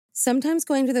Sometimes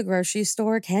going to the grocery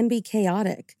store can be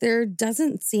chaotic. There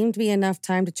doesn't seem to be enough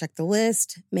time to check the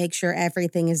list, make sure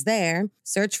everything is there,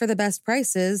 search for the best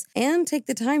prices, and take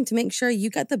the time to make sure you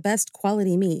get the best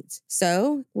quality meat.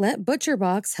 So, let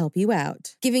ButcherBox help you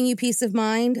out. Giving you peace of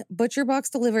mind, ButcherBox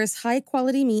delivers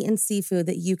high-quality meat and seafood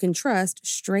that you can trust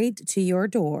straight to your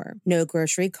door. No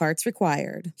grocery carts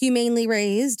required. Humanely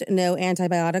raised, no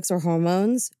antibiotics or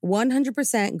hormones,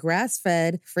 100%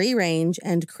 grass-fed, free-range,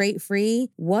 and crate-free.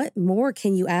 What more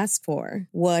can you ask for?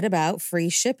 What about free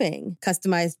shipping,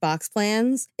 customized box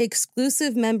plans,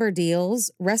 exclusive member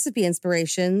deals, recipe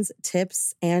inspirations,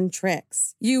 tips, and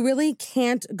tricks? You really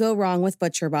can't go wrong with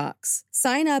ButcherBox.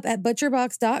 Sign up at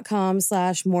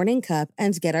butcherbox.com/morningcup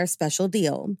and get our special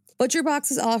deal. ButcherBox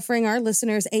is offering our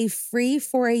listeners a free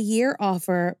for-a-year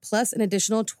offer plus an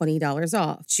additional $20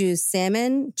 off. Choose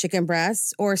salmon, chicken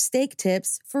breasts, or steak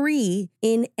tips free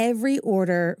in every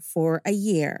order for a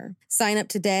year. Sign up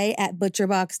today at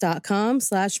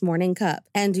butcherbox.com/morningcup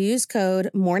and use code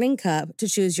morningcup to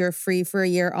choose your free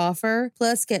for-a-year offer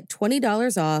plus get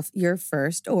 $20 off your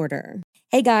first order.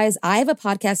 Hey guys, I have a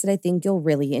podcast that I think you'll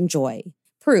really enjoy.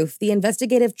 Proof, the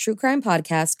investigative true crime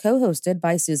podcast co-hosted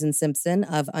by Susan Simpson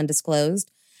of Undisclosed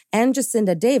and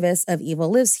Jacinda Davis of Evil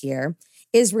Lives Here,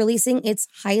 is releasing its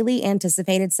highly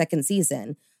anticipated second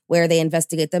season, where they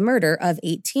investigate the murder of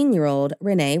 18-year-old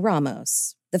Renee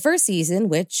Ramos. The first season,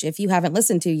 which, if you haven't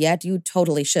listened to yet, you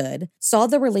totally should, saw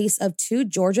the release of 2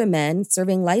 Georgia men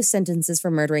serving life sentences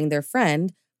for murdering their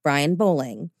friend, Brian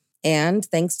Bowling. And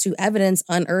thanks to evidence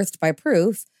unearthed by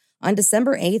Proof, on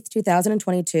December 8th,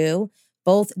 2022,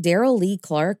 both Daryl Lee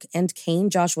Clark and Kane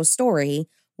Joshua Story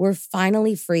were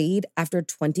finally freed after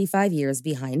 25 years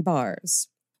behind bars.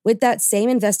 With that same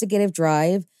investigative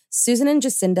drive, Susan and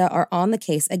Jacinda are on the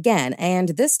case again, and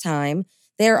this time,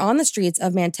 they are on the streets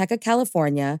of Manteca,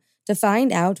 California, to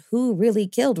find out who really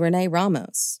killed Renee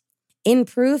Ramos. In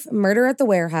Proof, Murder at the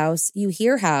Warehouse, you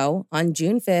hear how, on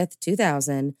June 5th,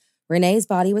 2000, Renee's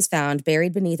body was found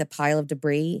buried beneath a pile of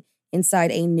debris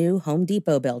inside a new Home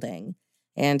Depot building,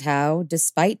 and how,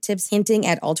 despite tips hinting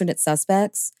at alternate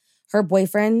suspects, her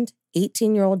boyfriend,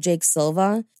 18-year-old Jake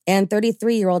Silva, and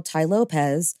 33-year-old Ty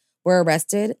Lopez were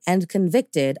arrested and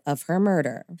convicted of her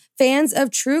murder. Fans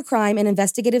of true crime and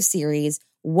investigative series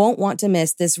won't want to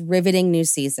miss this riveting new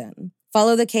season.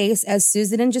 Follow the case as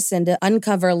Susan and Jacinda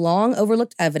uncover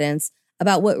long-overlooked evidence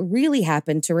about what really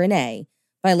happened to Renee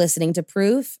by listening to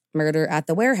Proof, Murder at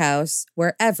the Warehouse,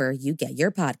 wherever you get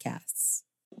your podcasts.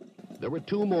 There were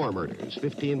 2 more murders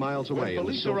 15 miles away. When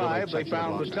police arrived, they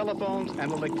found the telephones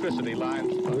and electricity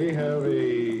lines. We have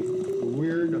a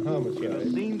weird homicide. A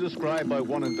scene described by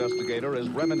one investigator as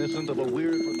reminiscent of a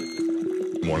weird...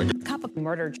 Morning. Cup of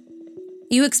murder.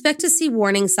 You expect to see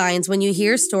warning signs when you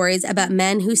hear stories about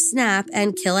men who snap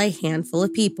and kill a handful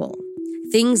of people.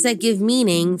 Things that give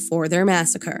meaning for their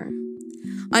massacre.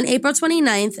 On April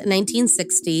 29,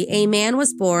 1960, a man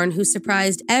was born who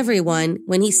surprised everyone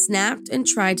when he snapped and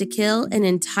tried to kill an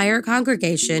entire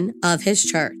congregation of his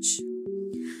church.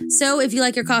 So if you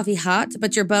like your coffee hot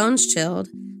but your bones chilled,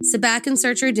 sit back and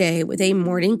start your day with a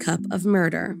morning cup of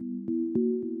murder.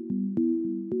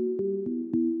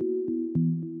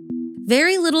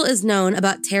 Very little is known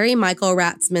about Terry Michael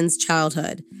Ratzmann's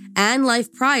childhood and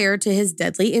life prior to his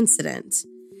deadly incident.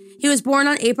 He was born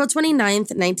on April 29,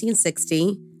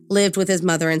 1960, lived with his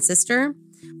mother and sister,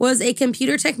 was a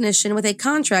computer technician with a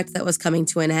contract that was coming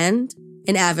to an end,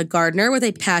 an avid gardener with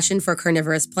a passion for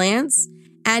carnivorous plants,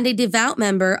 and a devout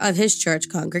member of his church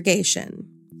congregation.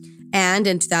 And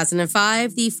in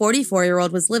 2005, the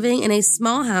 44-year-old was living in a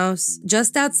small house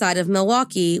just outside of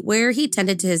Milwaukee where he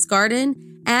tended to his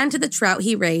garden and to the trout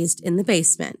he raised in the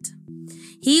basement.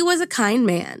 He was a kind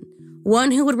man,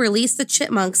 one who would release the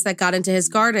chipmunks that got into his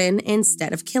garden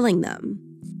instead of killing them.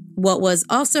 What was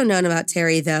also known about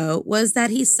Terry, though, was that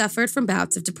he suffered from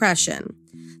bouts of depression,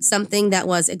 something that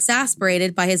was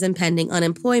exacerbated by his impending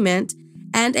unemployment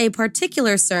and a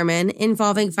particular sermon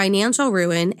involving financial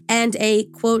ruin and a,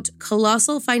 quote,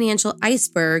 colossal financial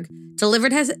iceberg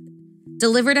delivered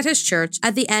at his church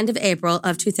at the end of April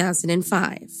of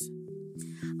 2005.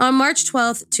 On March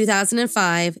 12,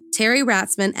 2005, Terry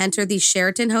Ratzmann entered the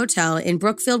Sheraton Hotel in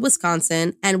Brookfield,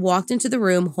 Wisconsin, and walked into the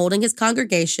room holding his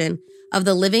congregation of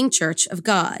the Living Church of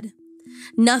God.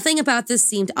 Nothing about this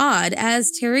seemed odd,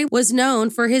 as Terry was known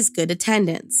for his good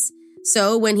attendance.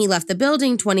 So when he left the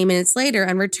building 20 minutes later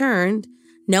and returned,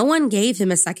 no one gave him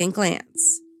a second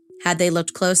glance. Had they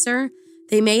looked closer,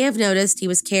 they may have noticed he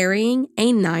was carrying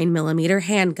a 9mm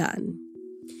handgun.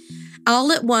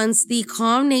 All at once, the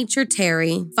calm-natured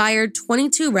Terry fired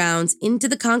 22 rounds into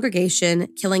the congregation,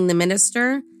 killing the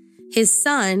minister, his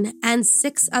son, and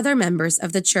 6 other members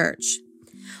of the church.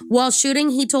 While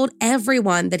shooting, he told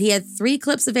everyone that he had 3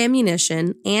 clips of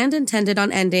ammunition and intended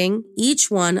on ending each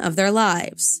one of their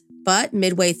lives. But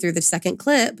midway through the second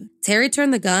clip, Terry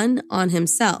turned the gun on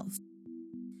himself.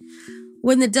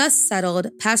 When the dust settled,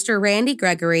 Pastor Randy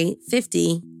Gregory,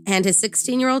 50, and his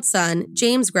 16-year-old son,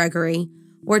 James Gregory,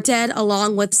 were dead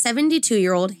along with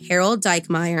 72-year-old Harold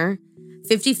Dykmeyer,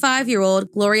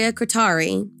 55-year-old Gloria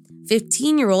Kratari,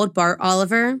 15-year-old Bart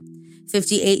Oliver,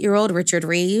 58-year-old Richard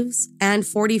Reeves, and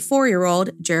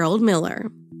 44-year-old Gerald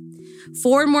Miller.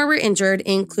 4 more were injured,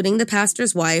 including the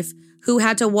pastor's wife, who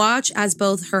had to watch as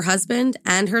both her husband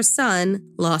and her son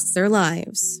lost their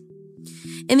lives.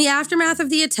 In the aftermath of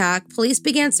the attack, police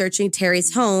began searching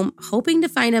Terry's home, hoping to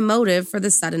find a motive for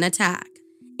the sudden attack.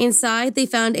 Inside, they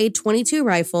found a .22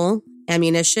 rifle,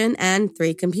 ammunition, and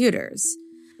 3 computers.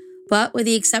 But with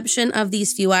the exception of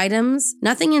these few items,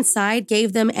 nothing inside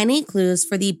gave them any clues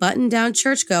for the buttoned-down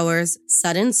churchgoer's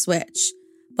sudden switch.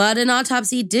 But an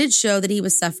autopsy did show that he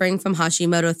was suffering from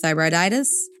Hashimoto thyroiditis,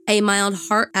 a mild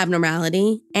heart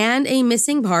abnormality, and a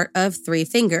missing part of 3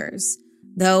 fingers,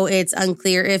 though it's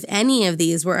unclear if any of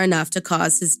these were enough to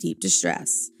cause his deep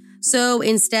distress. So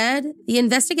instead, the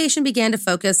investigation began to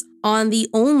focus on the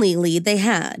only lead they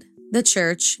had, the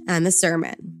church and the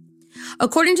sermon.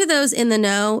 According to those in the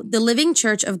know, the Living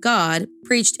Church of God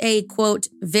preached a, quote,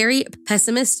 very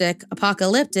pessimistic,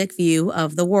 apocalyptic view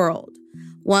of the world,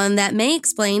 one that may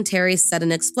explain Terry's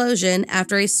sudden explosion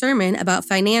after a sermon about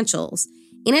financials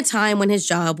in a time when his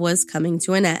job was coming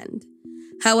to an end.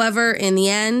 However, in the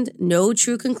end, no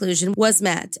true conclusion was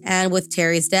met, and with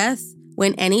Terry's death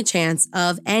went any chance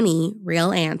of any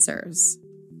real answers.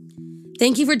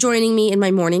 Thank you for joining me in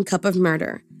my morning cup of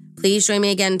murder. Please join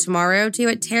me again tomorrow to hear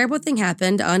what terrible thing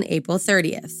happened on April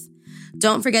 30th.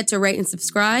 Don't forget to rate and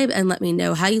subscribe and let me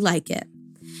know how you like it.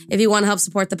 If you want to help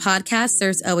support the podcast,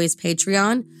 there's always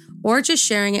Patreon or just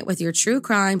sharing it with your true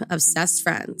crime obsessed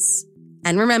friends.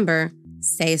 And remember,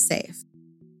 stay safe.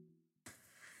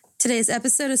 Today's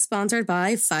episode is sponsored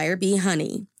by Fire Bee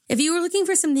Honey. If you were looking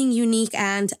for something unique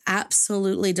and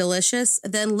absolutely delicious,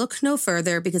 then look no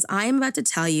further because I am about to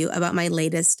tell you about my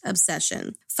latest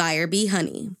obsession, Fire Bee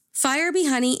Honey. Fire Bee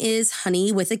Honey is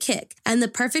honey with a kick and the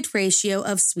perfect ratio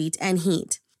of sweet and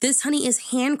heat. This honey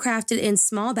is handcrafted in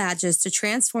small batches to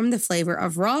transform the flavor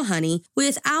of raw honey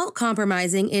without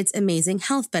compromising its amazing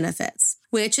health benefits,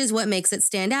 which is what makes it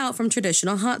stand out from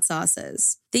traditional hot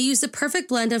sauces. They use the perfect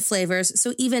blend of flavors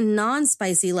so even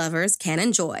non-spicy lovers can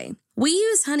enjoy. We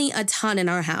use honey a ton in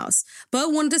our house,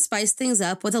 but wanted to spice things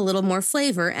up with a little more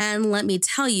flavor, and let me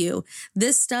tell you,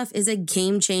 this stuff is a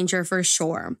game changer for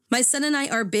sure. My son and I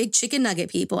are big chicken nugget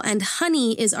people, and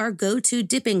honey is our go-to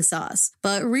dipping sauce.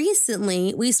 But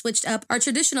recently, we switched up our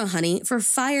traditional honey for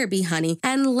Fire Bee Honey,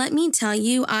 and let me tell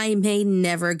you, I may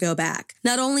never go back.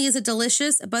 Not only is it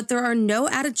delicious, but there are no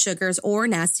added sugars or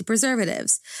nasty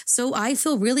preservatives, so I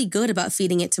feel really good about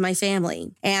feeding it to my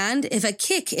family. And if a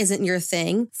kick isn't your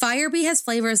thing, Fire Bee has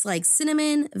flavors like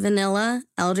cinnamon, vanilla,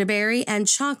 elderberry, and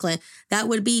chocolate that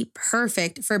would be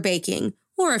perfect for baking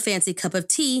or a fancy cup of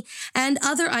tea, and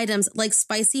other items like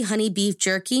spicy honey beef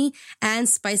jerky and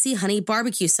spicy honey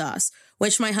barbecue sauce,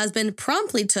 which my husband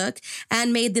promptly took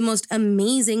and made the most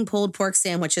amazing pulled pork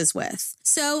sandwiches with.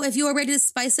 So if you are ready to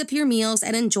spice up your meals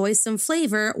and enjoy some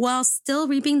flavor while still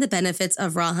reaping the benefits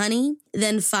of raw honey,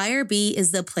 then Fire Bee is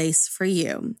the place for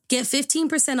you. Get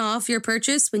 15% off your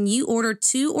purchase when you order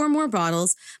 2 or more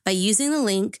bottles by using the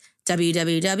link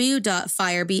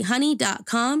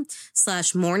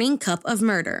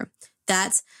www.firebeehoney.com/morningcupofmurder.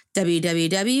 That's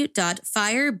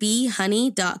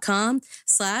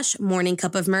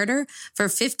www.firebeehoney.com/morningcupofmurder for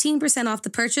 15% off the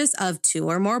purchase of 2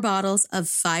 or more bottles of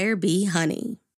Fire Bee Honey.